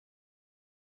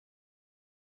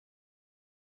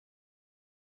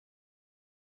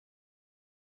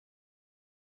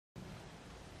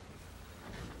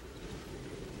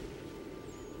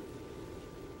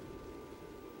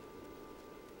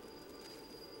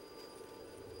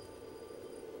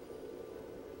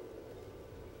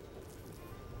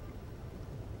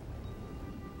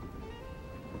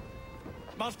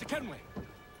Master Kenway!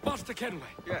 Master Kenway!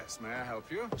 Yes, may I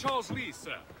help you? Charles Lee,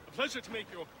 sir. A pleasure to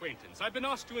make your acquaintance. I've been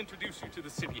asked to introduce you to the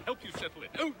city, help you settle in.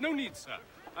 Oh, no need, sir.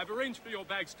 I've arranged for your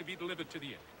bags to be delivered to the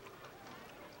inn.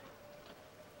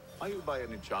 Are you by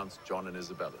any chance John and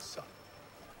Isabella's son?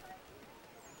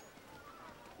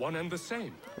 One and the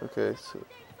same. Okay, so...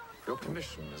 Your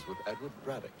commission is with Edward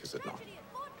Braddock, is it not?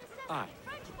 Aye.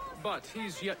 But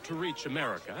he's yet to reach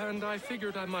America, and I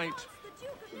figured I might...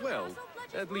 Well,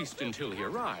 at least until he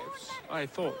arrives. I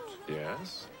thought...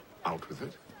 Yes? Out with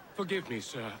it. Forgive me,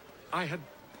 sir. I had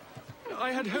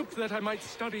hoped that I might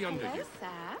study under you. Sir.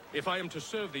 If I am to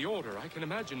serve the Order, I can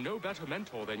imagine no better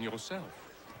mentor than yourself.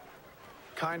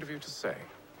 Kind of you to say.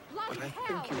 But I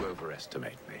think you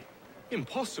overestimate me.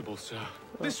 Impossible, sir.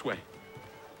 This way.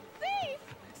 Thief!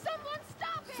 Someone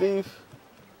stop him! Thief.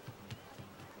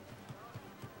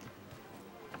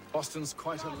 Boston's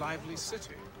quite a lively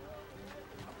city.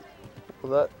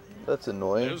 Well, that's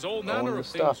annoying. There's all I manner wanted of to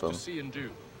stop things him. to see and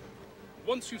do.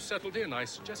 Once you've settled in, I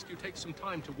suggest you take some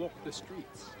time to walk the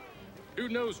streets. Who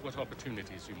knows what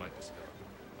opportunities you might discover.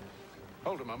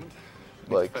 Hold a moment.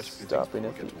 Like Fetch a few things stopping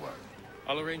before it. we get to work.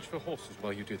 I'll arrange for horses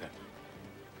while you do that.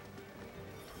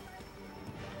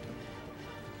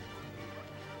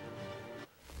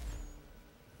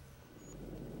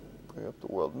 Bring up the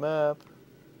world map.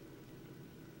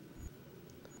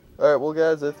 Alright, well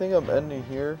guys, I think I'm ending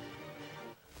here.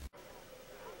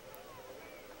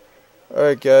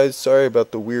 Alright guys, sorry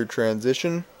about the weird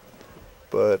transition.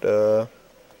 But,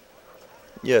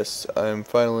 yes, I'm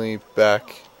finally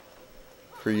back.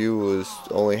 For you, it was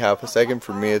only half a second.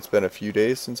 For me, it's been a few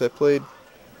days since I played.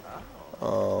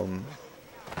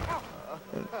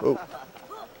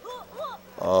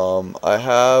 I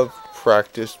have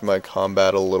practiced my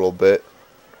combat a little bit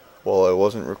while I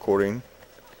wasn't recording.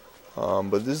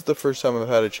 But this is the first time I've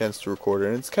had a chance to record it,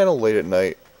 and it's kind of late at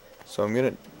night, so I'm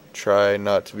gonna try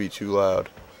not to be too loud.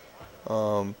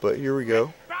 But here we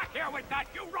go. Back here with that,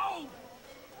 you rogue!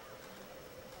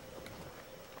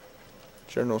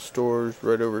 General stores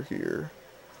right over here.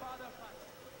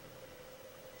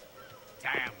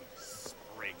 Damn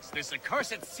sprigs. This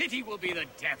accursed city will be the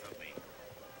death of me.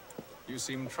 You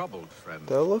seem troubled, friend.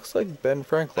 That looks like Ben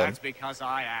Franklin. That's because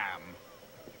I am.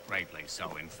 Greatly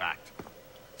so, in fact.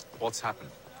 What's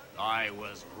happened? I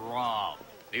was robbed.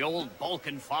 The old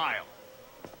Balkan file.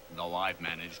 Though I've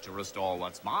managed to restore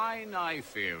what's mine, I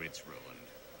fear it's ruined.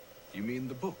 You mean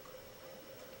the book?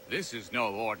 This is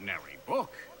no ordinary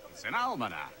book. It's an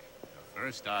almanac. The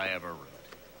first I ever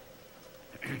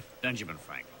wrote. Benjamin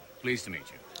Franklin, pleased to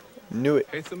meet you. Knew it.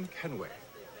 Hatham Kenway.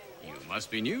 You must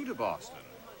be new to Boston.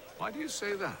 Why do you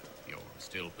say that? You're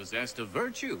still possessed of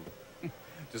virtue.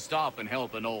 To stop and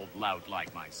help an old lout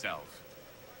like myself.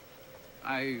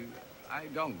 I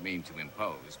don't mean to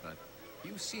impose, but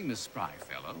you seem a spry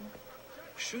fellow.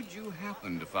 Should you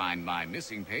happen to find my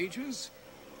missing pages,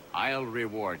 I'll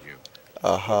reward you.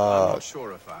 I'm Aha. not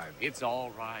sure if I... It's all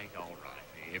right, all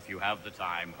right. If you have the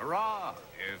time, hurrah.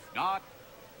 If not,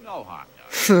 no harm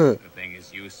done. The thing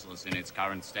is useless in its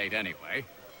current state anyway.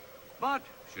 But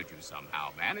should you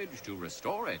somehow manage to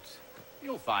restore it,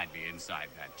 you'll find me inside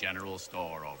that general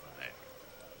store over there.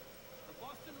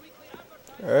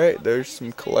 Alright, there's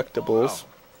some collectibles.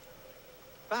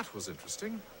 That was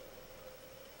interesting.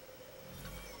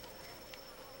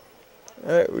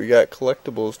 Alright, we got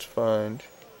collectibles to find.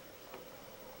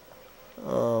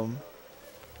 Well,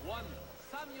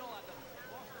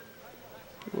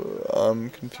 I'm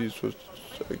confused with,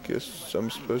 I guess I'm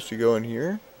supposed to go in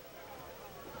here?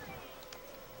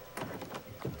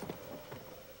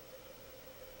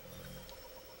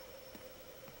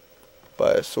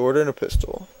 Buy a sword and a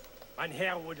pistol. Mein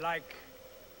Herr would like...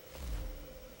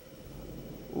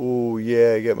 Ooh,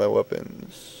 yeah, get my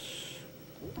weapons.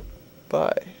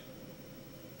 Buy.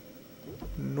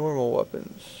 Normal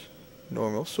weapons.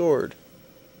 Normal sword.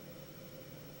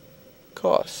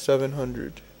 Cost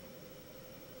 700.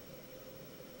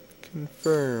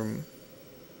 Confirm.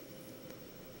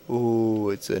 Ooh,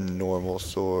 it's a normal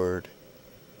sword.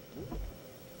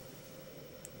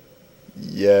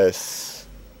 Yes.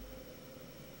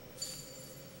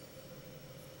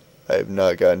 I have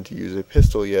not gotten to use a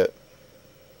pistol yet.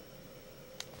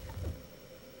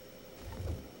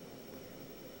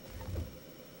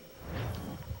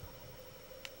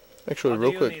 Actually,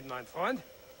 real quick,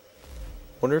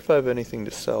 wonder if I have anything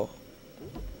to sell.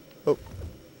 Oh,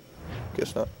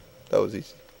 guess not. That was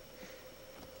easy.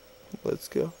 Let's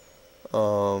go.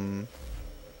 Wrong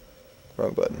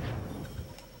button.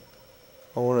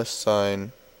 I want to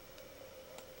assign.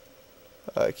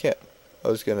 I can't. I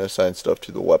was gonna assign stuff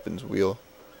to the weapons wheel.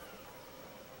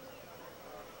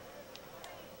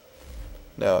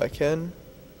 Now I can.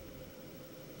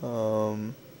 I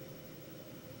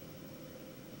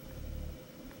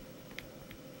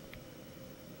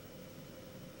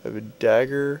have a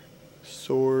dagger,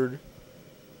 sword,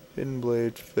 hidden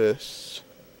blade, fists.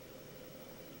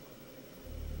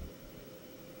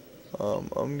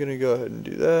 I'm gonna go ahead and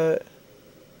do that.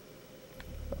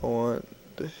 I want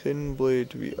the hidden blade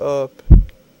to be up,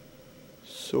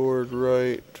 sword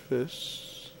right,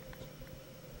 fists.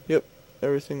 Yep,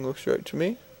 everything looks right to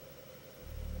me.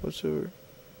 What's over?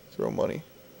 Throw money.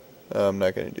 I'm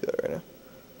not gonna do that right now.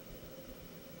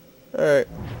 Alright.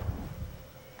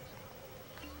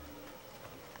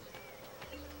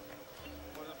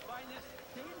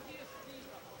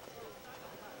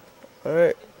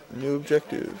 Alright, new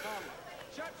objective.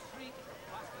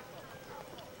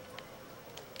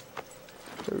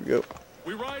 There we go.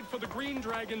 We ride for the Green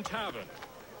Dragon Tavern.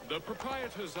 The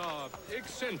proprietors are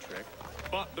eccentric,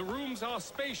 but the rooms are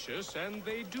spacious and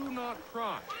they do not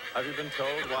pry. Have you been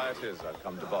told why it is I've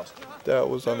come to Boston? That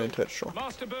was unintentional.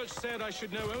 Master Birch said I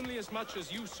should know only as much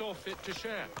as you saw fit to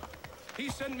share. He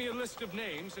sent me a list of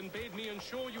names and bade me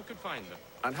ensure you could find them.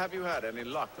 And have you had any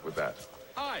luck with that?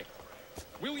 Aye.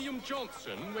 William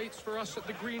Johnson waits for us at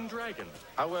the Green Dragon.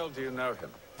 How well do you know him?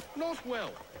 Not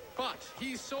well, but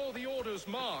he saw the order's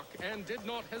mark and did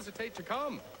not hesitate to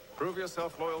come. Prove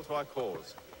yourself loyal to our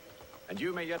cause, and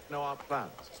you may yet know our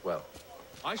plans as well.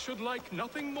 I should like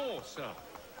nothing more, sir.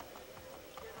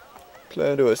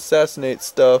 Plan to assassinate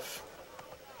stuff.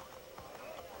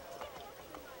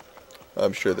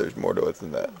 I'm sure there's more to it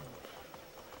than that.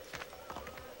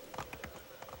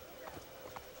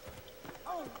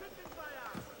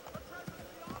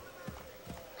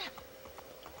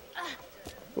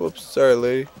 Whoops, sorry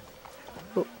lady.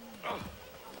 Oh.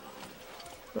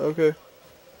 Okay.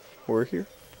 We're here.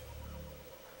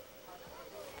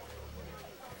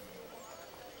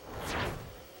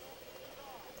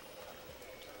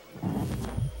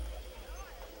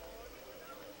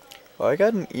 Oh, I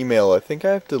got an email. I think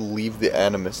I have to leave the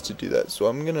Animus to do that, so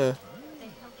I'm gonna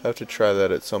have to try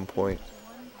that at some point.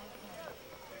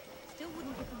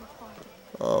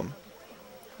 Oh,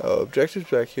 objectives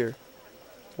back here.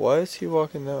 Why is he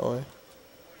walking that way?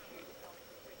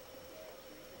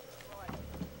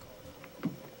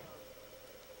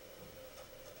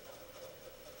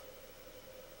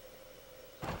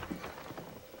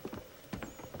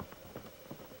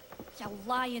 You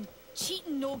lying,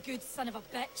 cheating, no good son of a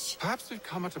bitch. Perhaps we've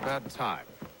come at a bad time.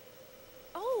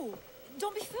 Oh,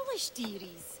 don't be foolish,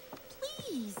 dearies.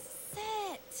 Please,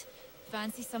 sit.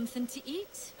 Fancy something to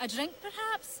eat? A drink,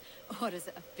 perhaps? Or is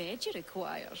it a bed you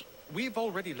require? We've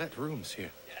already let rooms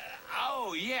here.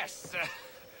 Oh, yes.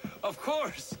 Of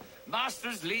course.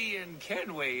 Masters Lee and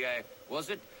Kenway, was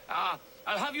it? I'll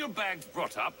have your bags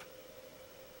brought up.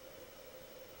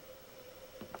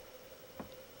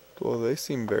 Well, they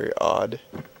seem very odd.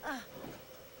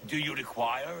 Do you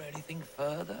require anything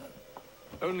further?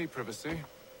 Only privacy.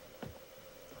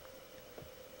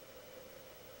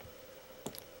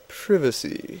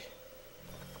 Privacy.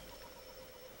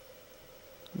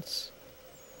 It's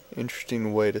an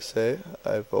interesting way to say it.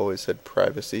 I've always said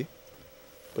privacy,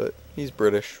 but he's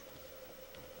British,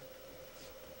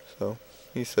 so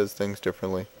he says things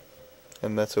differently,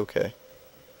 and that's okay.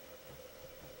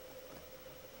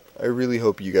 I really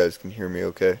hope you guys can hear me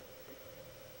okay.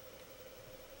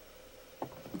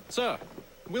 Sir,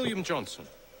 William Johnson.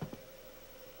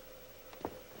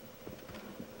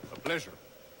 A pleasure.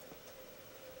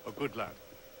 A good lad,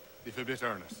 if a bit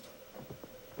earnest.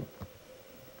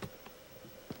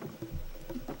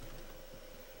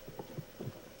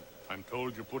 I'm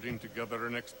told you're putting together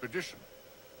an expedition.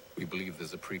 We believe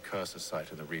there's a precursor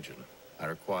site in the region. I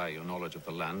require your knowledge of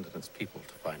the land and its people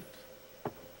to find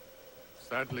it.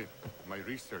 Sadly, my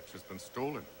research has been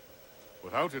stolen.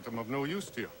 Without it, I'm of no use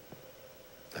to you.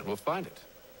 Then we'll find it.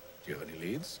 Do you have any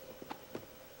leads?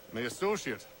 My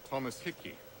associate, Thomas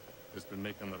Hickey, has been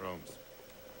making the rounds.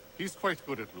 He's quite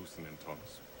good at loosening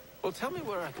tongues. Well, tell me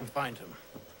where I can find him.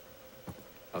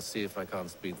 I'll see if I can't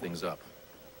speed things up.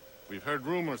 We've heard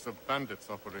rumors of bandits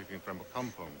operating from a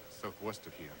compound southwest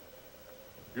of here.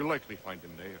 You'll likely find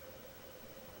him there.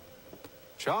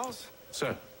 Charles?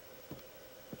 Sir,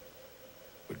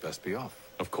 We'd best be off.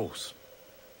 of course.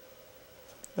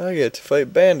 I get to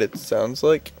fight bandits, sounds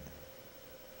like.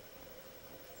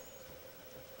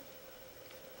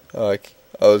 I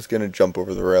was gonna jump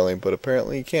over the railing, but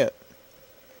apparently you can't.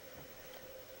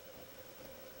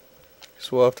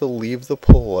 So we'll have to leave the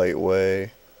polite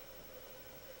way.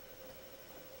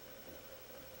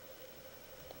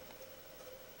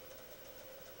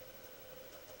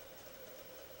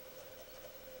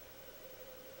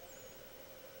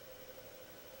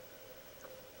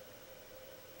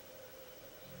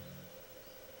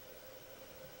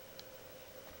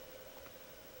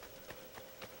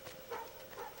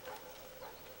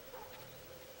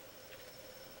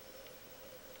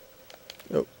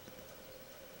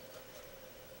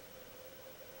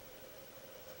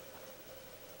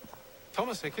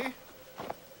 Thomas Hickey?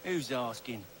 Who's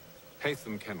asking?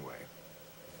 Haytham Kenway.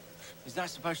 Is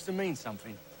that supposed to mean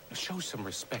something? Show some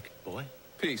respect, boy.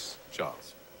 Peace,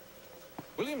 Charles.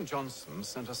 William Johnson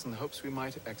sent us in the hopes we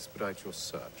might expedite your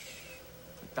search.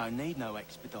 Don't need no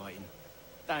expediting.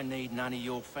 Don't need none of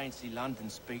your fancy London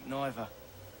speak neither.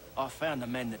 I found the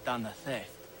men that done the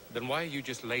theft. Then why are you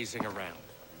just lazing around?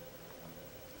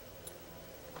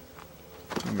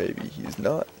 Maybe he's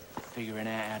not. Figuring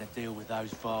out how to deal with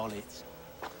those varlets.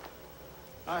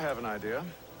 I have an idea.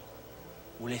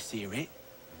 Well, let's hear it.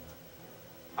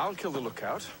 I'll kill the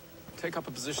lookout. Take up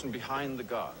a position behind the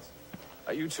guards.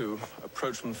 You two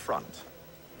approach from the front.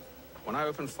 When I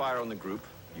open fire on the group,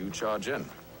 you charge in.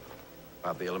 We'll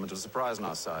have the element of surprise on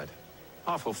our side.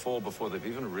 Half will fall before they've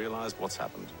even realized what's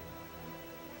happened.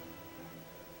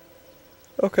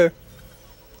 Okay.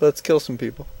 Let's kill some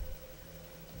people.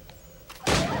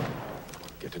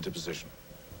 Get into position.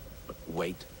 But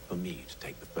wait for me to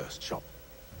take the first shot.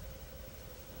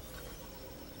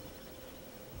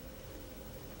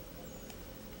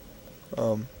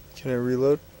 Can I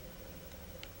reload?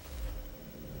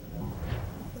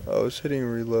 I was hitting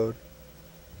reload.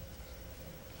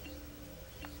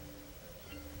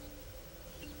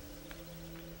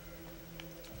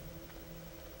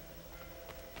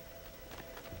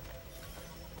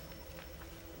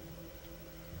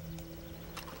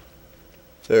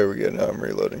 There we go, now I'm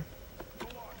reloading.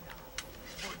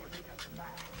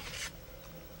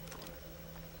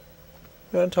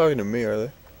 They're not talking to me, are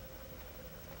they?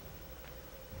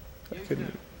 I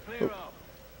couldn't. Oh.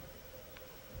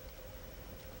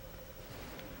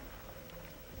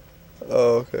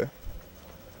 Oh, okay.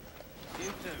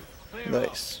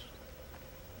 Nice.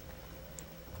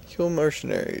 Kill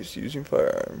mercenaries using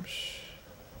firearms.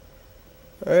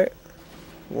 Alright.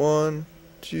 1,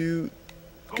 2,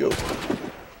 go.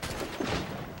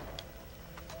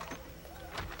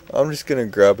 I'm just gonna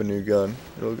grab a new gun.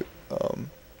 It'll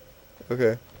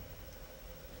okay.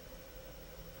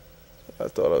 I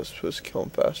thought I was supposed to kill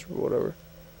him faster, but whatever.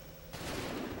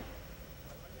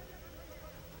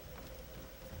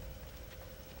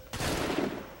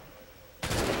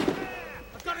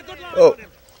 Oh,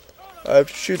 I have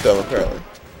to shoot them apparently.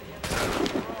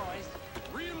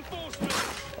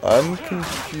 I'm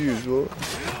confused. What?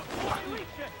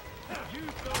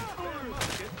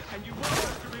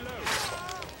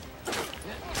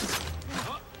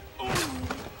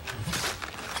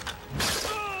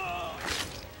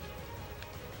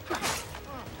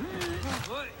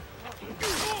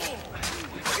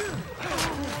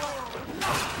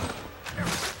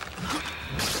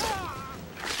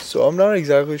 So I'm not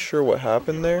exactly sure what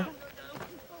happened there.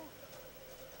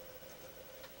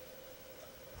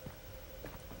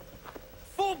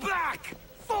 Fall back!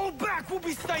 Fall back! We'll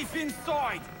be safe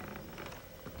inside!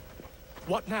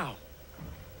 What now?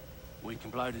 We can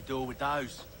blow the door with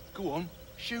those. Go on,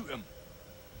 shoot them.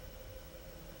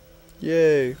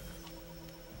 Yay.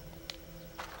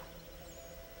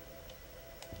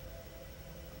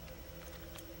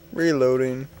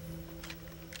 Reloading.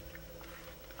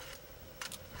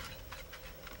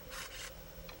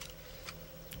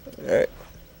 Alright.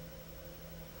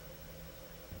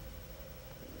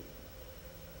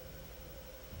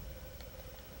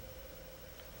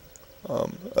 Oh,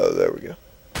 there we go.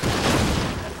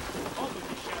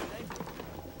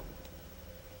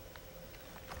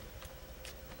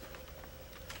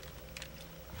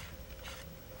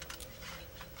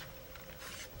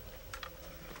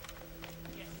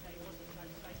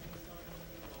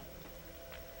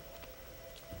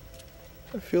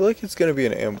 I feel like it's gonna be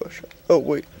an ambush. Oh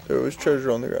wait, there was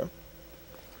treasure on the ground.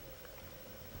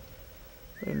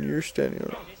 And you're standing on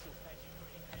it.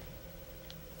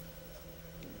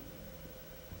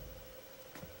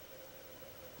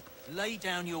 Lay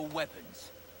down your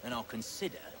weapons, and I'll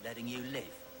consider letting you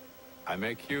live. I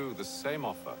make you the same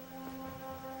offer.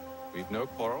 We've no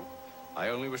quarrel. I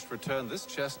only wish to return this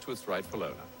chest to its rightful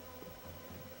owner.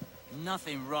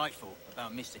 Nothing rightful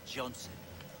about Mr. Johnson.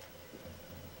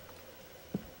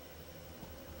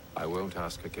 I won't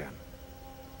ask again.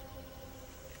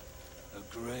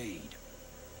 Agreed.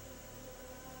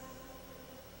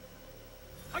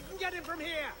 I can get him from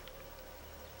here!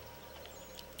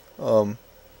 Oh,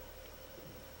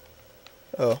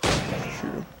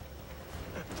 shoot him.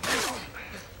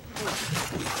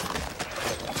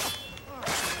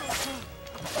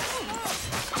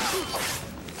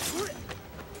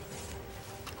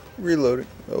 Reloading.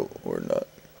 Oh, or not.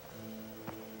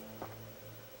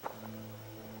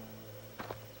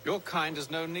 Your kind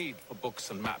has no need for books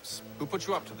and maps. Who put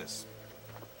you up to this?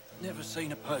 Never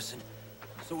seen a person.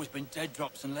 It's always been dead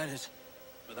drops and letters.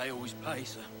 But they always pay,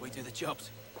 so we do the jobs.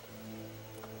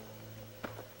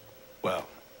 Well,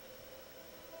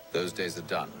 those days are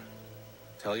done.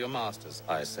 Tell your masters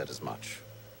I said as much.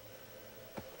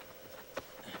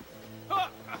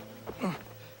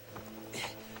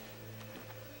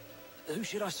 Who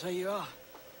should I say you are?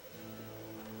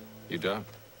 You don't?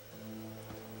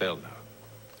 They'll know.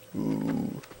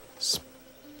 Ooh.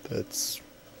 That's...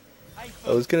 Hey,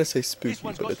 I was gonna say spooky, this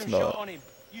one's but got it's some shot not. on him.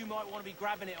 You might want to be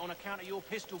grabbing it on account of your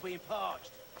pistol being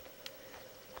parched.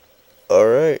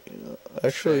 Alright.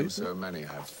 Actually, Shame so many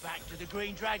have. Back to the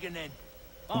Green Dragon then.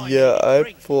 yeah, I have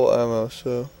drink. full ammo,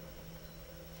 so...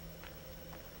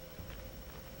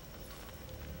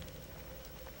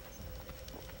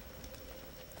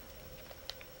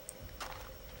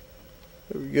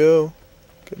 There we go.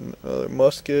 Get another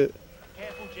musket.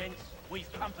 Careful, gents.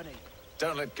 We've company.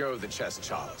 Don't let go of the chest,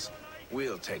 Charles.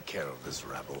 We'll take care of this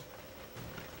rabble.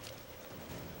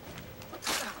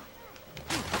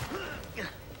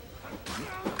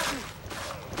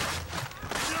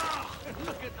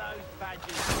 Look at those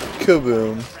badges.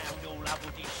 Kaboom. Round all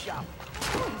lovely shop.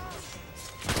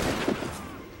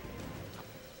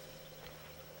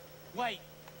 Wait,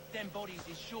 them bodies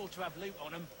is sure to have loot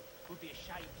on them. Would be a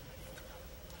shame.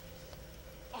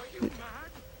 Are you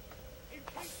mad? In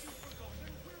case you've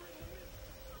forgotten, we're in the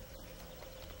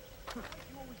midst.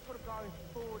 You always got to go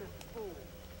forward and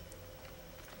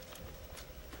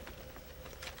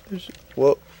forward.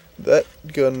 Well, that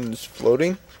gun is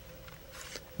floating.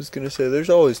 I was gonna say, there's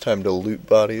always time to loot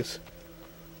bodies.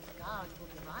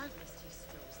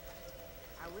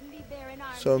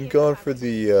 So I'm going for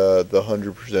the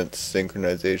 100%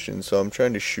 synchronization, so I'm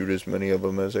trying to shoot as many of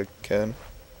them as I can.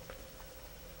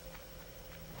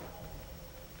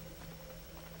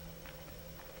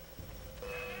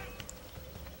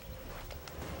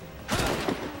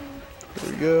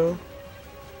 There we go.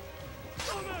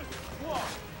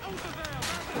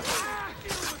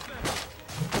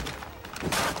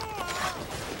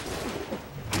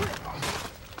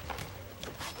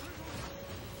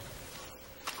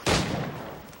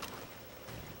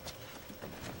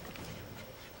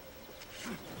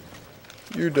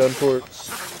 You're done for it.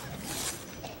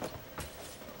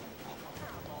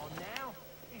 Come on now.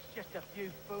 It's just a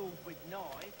few fools with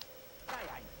knives. They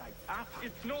ain't so tough.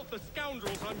 It's not the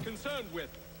scoundrels I'm concerned with.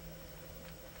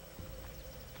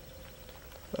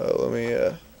 Let me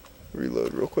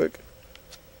reload real quick.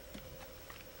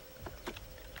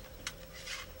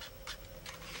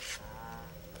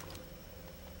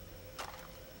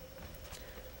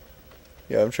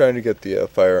 Yeah, I'm trying to get the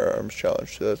firearms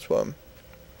challenge, so that's why I'm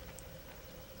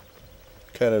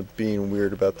kind of being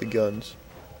weird about the guns.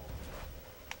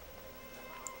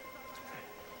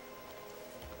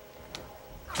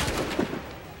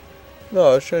 No,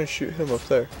 I was trying to shoot him up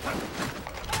there.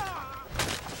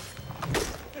 Look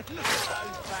at those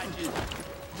badges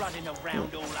running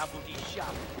around all lovely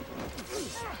shop.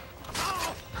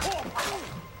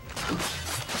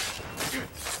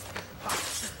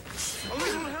 A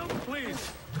little help,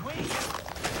 please.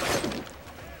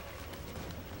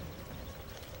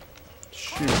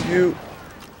 Shoot you.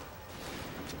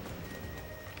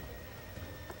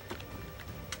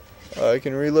 I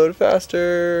can reload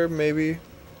faster, maybe.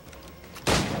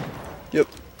 Yep.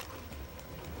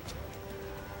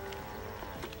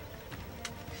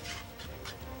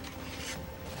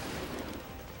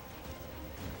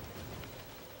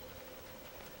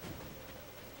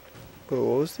 But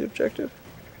what was the objective?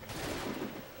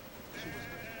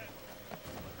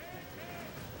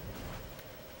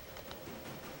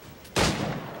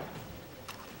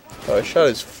 Oh, I shot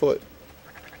his foot.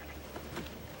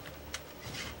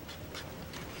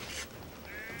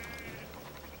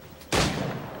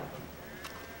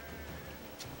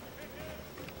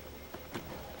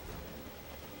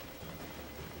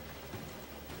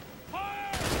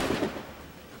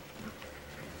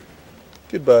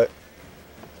 Goodbye.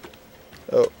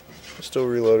 Oh, still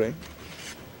reloading.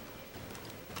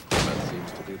 That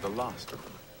seems to be the last of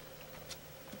them.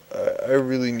 I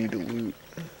really need to loot.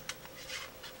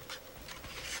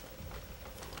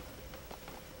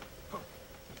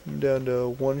 I'm down to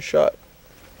one shot.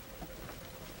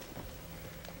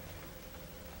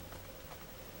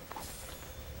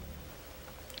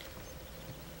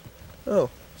 Oh,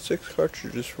 6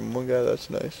 cartridges from one guy, that's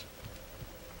nice.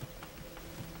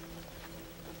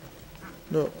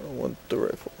 No, I want the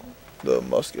rifle. The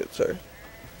musket, sorry.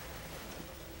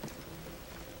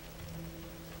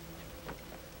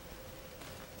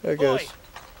 I guess. Oi,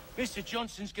 Mr.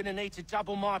 Johnson's gonna need to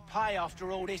double my pay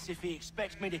after all this if he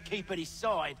expects me to keep at his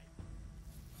side.